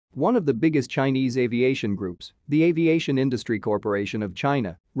One of the biggest Chinese aviation groups, the Aviation Industry Corporation of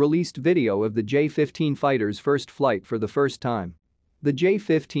China, released video of the J-15 fighter's first flight for the first time. The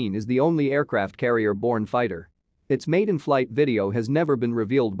J-15 is the only aircraft carrier-borne fighter. Its maiden flight video has never been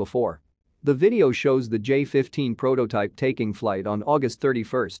revealed before. The video shows the J-15 prototype taking flight on August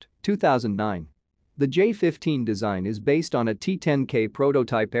 31, 2009. The J-15 design is based on a T-10K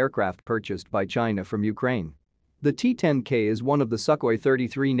prototype aircraft purchased by China from Ukraine. The T-10K is one of the Sukhoi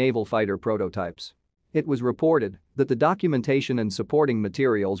 33 naval fighter prototypes. It was reported that the documentation and supporting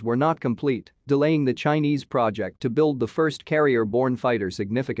materials were not complete, delaying the Chinese project to build the first carrier-borne fighter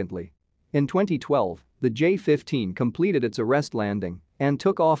significantly. In 2012, the J-15 completed its arrest landing and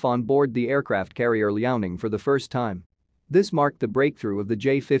took off on board the aircraft carrier Liaoning for the first time. This marked the breakthrough of the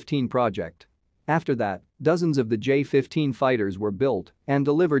J-15 project. After that, dozens of the J-15 fighters were built and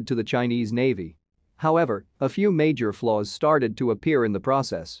delivered to the Chinese Navy. However, a few major flaws started to appear in the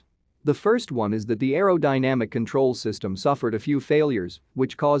process. The first one is that the aerodynamic control system suffered a few failures,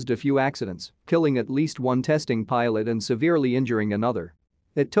 which caused a few accidents, killing at least one testing pilot and severely injuring another.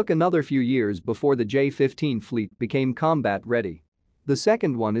 It took another few years before the J-15 fleet became combat ready. The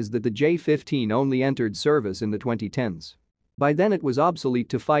second one is that the J-15 only entered service in the 2010s. By then it was obsolete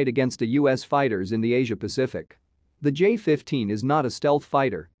to fight against the US fighters in the Asia-Pacific. The J-15 is not a stealth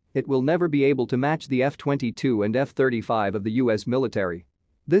fighter. It will never be able to match the F-22 and F-35 of the US military.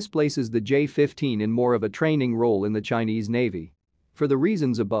 This places the J-15 in more of a training role in the Chinese Navy. For the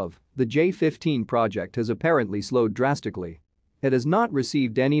reasons above, the J-15 project has apparently slowed drastically. It has not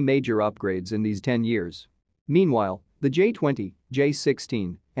received any major upgrades in these 10 years. Meanwhile, the J-20,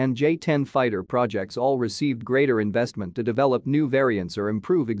 J-16, and J-10 fighter projects all received greater investment to develop new variants or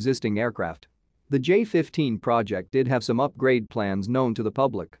improve existing aircraft. The J-15 project did have some upgrade plans known to the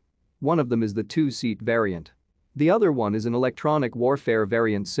public. One of them is the two-seat variant. The other one is an electronic warfare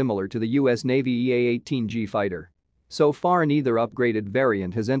variant similar to the US Navy EA-18G fighter. So far neither upgraded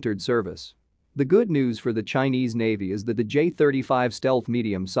variant has entered service. The good news for the Chinese Navy is that the J-35 stealth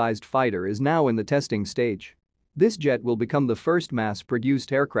medium-sized fighter is now in the testing stage. This jet will become the first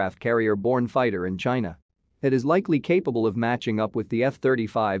mass-produced aircraft carrier-borne fighter in China. It is likely capable of matching up with the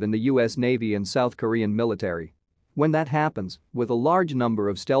F-35 in the US Navy and South Korean military. When that happens, with a large number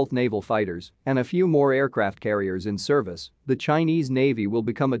of stealth naval fighters and a few more aircraft carriers in service, the Chinese Navy will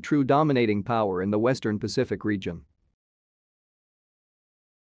become a true dominating power in the Western Pacific region.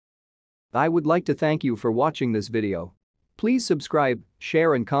 I would like to thank you for watching this video. Please subscribe,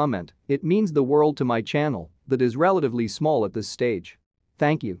 share and comment, it means the world to my channel that is relatively small at this stage.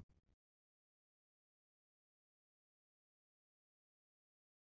 Thank you.